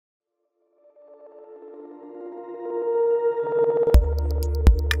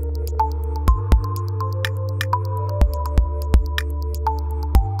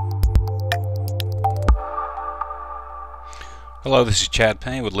Hello, this is Chad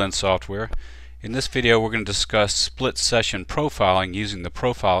Payne with Lens Software. In this video we're going to discuss split session profiling using the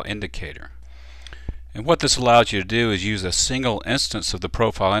profile indicator. And what this allows you to do is use a single instance of the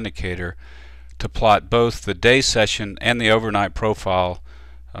profile indicator to plot both the day session and the overnight profile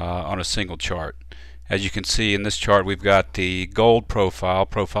on a single chart. As you can see in this chart, we've got the gold profile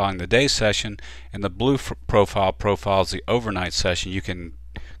profiling the day session, and the blue profile profiles the overnight session. You can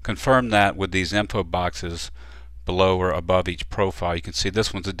confirm that with these info boxes below or above each profile. You can see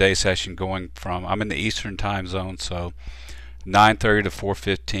this one's a day session going from, I'm in the Eastern time zone, so 9:30 to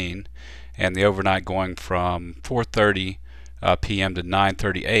 4:15, and the overnight going from 4:30 p.m. to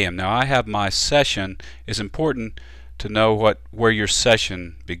 9:30 a.m. Now I have my session. It's important to know where your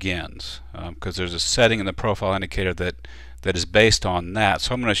session begins, because there's a setting in the profile indicator that is based on that.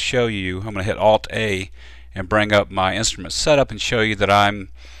 So I'm going to show you, I'm going to hit Alt A and bring up my instrument setup and show you that I'm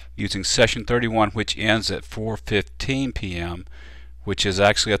using session 31, which ends at 4:15 p.m., which is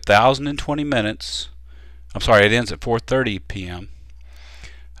actually 1,020 minutes. I'm sorry, it ends at 4:30 p.m.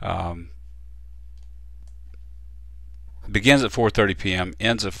 Begins at 4:30 p.m.,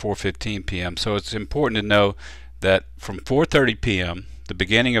 ends at 4:15 p.m. So it's important to know that from 4:30 p.m., the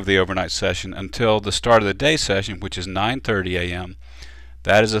beginning of the overnight session, until the start of the day session, which is 9:30 a.m.,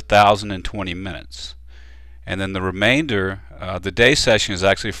 that is 1,020 minutes. And then the remainder, the day session is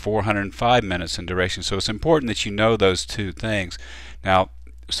actually 405 minutes in duration. So it's important that you know those two things. Now,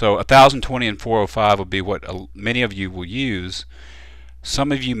 so 1,020 and 405 will be what many of you will use.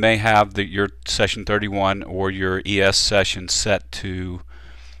 Some of you may have your session 31 or your ES session set to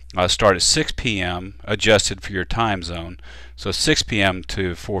start at 6 p.m. adjusted for your time zone. So 6 p.m.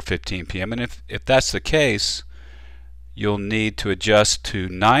 to 4:15 p.m. And if that's the case, you'll need to adjust to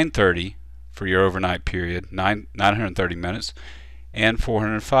 9:30 for your overnight period, 930 minutes, and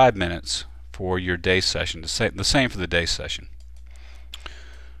 405 minutes for your day session. The same for the day session.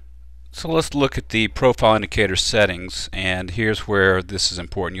 So let's look at the profile indicator settings, and here's where this is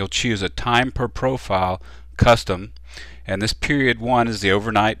important. You'll choose a time per profile custom, and this period 1 is the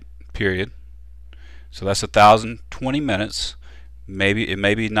overnight period. So that's 1,020 minutes. It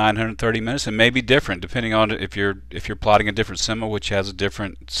may be 930 minutes. It may be different depending on if you're plotting a different symbol which has a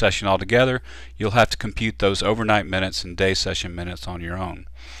different session altogether. You'll have to compute those overnight minutes and day session minutes on your own.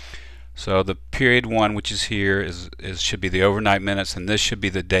 So the period 1, which is here, should be the overnight minutes, and this should be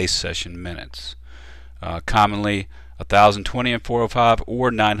the day session minutes. Commonly 1,020 and 405,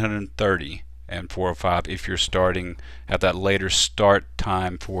 or 930 and 405 if you're starting at that later start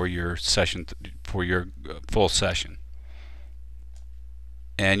time for your session, for your full session.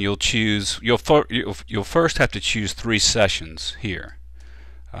 And you'll first have to choose 3 sessions here.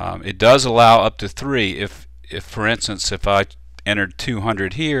 It does allow up to 3. If for instance, if I entered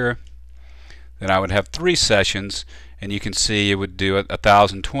 200 here, then I would have 3 sessions, and you can see it would do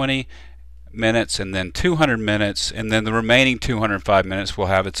 1,020 minutes and then 200 minutes, and then the remaining 205 minutes will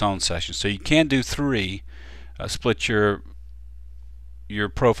have its own session. So you can do 3, split your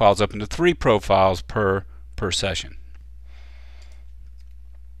profiles up into 3 profiles per session.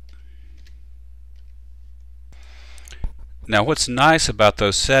 Now what's nice about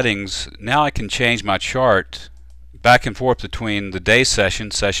those settings, now I can change my chart back and forth between the day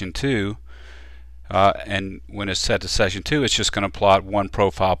session, session 2, and when it's set to session 2, it's just going to plot 1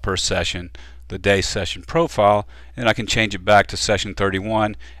 profile per session, the day session profile, and I can change it back to session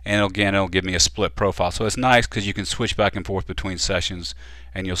 31, and again it'll give me a split profile. So it's nice because you can switch back and forth between sessions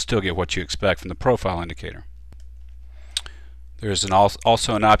and you'll still get what you expect from the profile indicator. There's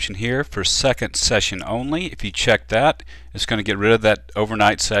also an option here for second session only. If you check that, it's going to get rid of that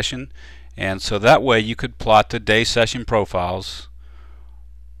overnight session, and so that way you could plot the day session profiles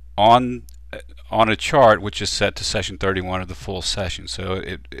on a chart which is set to session 31 of the full session. So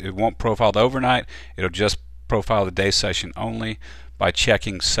it won't profile the overnight, it'll just profile the day session only by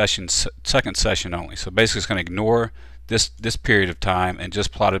checking second session only. So basically it's going to ignore this period of time and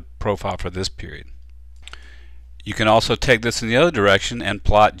just plot a profile for this period. You can also take this in the other direction and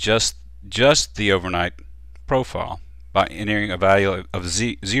plot just the overnight profile by entering a value of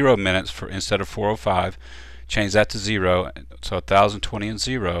 0 minutes instead of 405. Change that to 0, so 1,020 and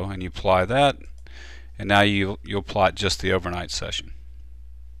 0, and you apply that, and now you'll plot just the overnight session.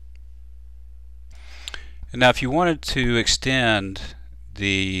 And now if you wanted to extend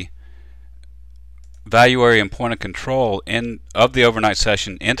the value area and point of control of the overnight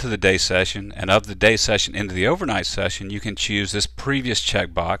session into the day session, and of the day session into the overnight session, you can choose this previous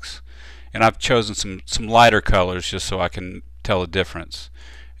checkbox, and I've chosen some lighter colors just so I can tell the difference.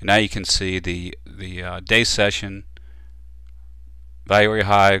 And now you can see the day session, value area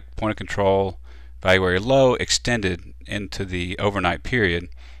high, point of control, value area low extended into the overnight period,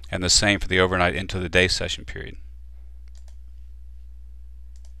 and the same for the overnight into the day session period.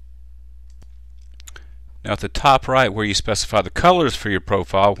 Now at the top right where you specify the colors for your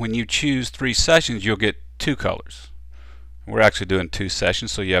profile, when you choose 3 sessions you'll get 2 colors. We're actually doing 2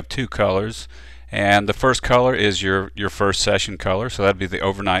 sessions, so you have 2 colors, and the first color is your first session color, so that'd be the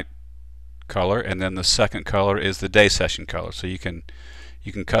overnight color, and then the second color is the day session color. So you can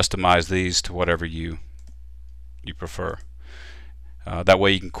customize these to whatever you prefer. That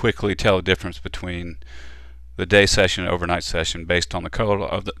way you can quickly tell the difference between the day session and overnight session based on the color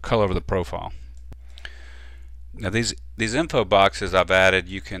of the profile. Now these info boxes I've added,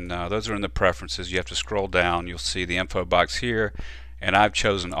 you can those are in the preferences. You have to scroll down, you'll see the info box here, and I've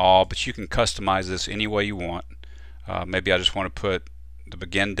chosen all, but you can customize this any way you want. Maybe I just want to put the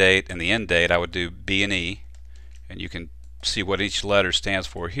begin date and the end date. I would do B and E, and you can see what each letter stands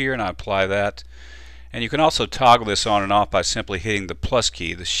for here, and I apply that. And you can also toggle this on and off by simply hitting the plus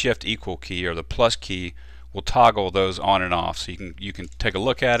key. The shift equal key or the plus key will toggle those on and off, so you can take a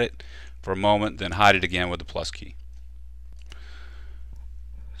look at it for a moment, then hide it again with the plus key.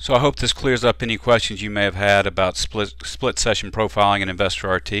 So I hope this clears up any questions you may have had about split session profiling in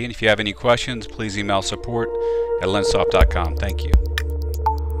InvestorRT. And if you have any questions, please email support@lensoft.com. Thank you.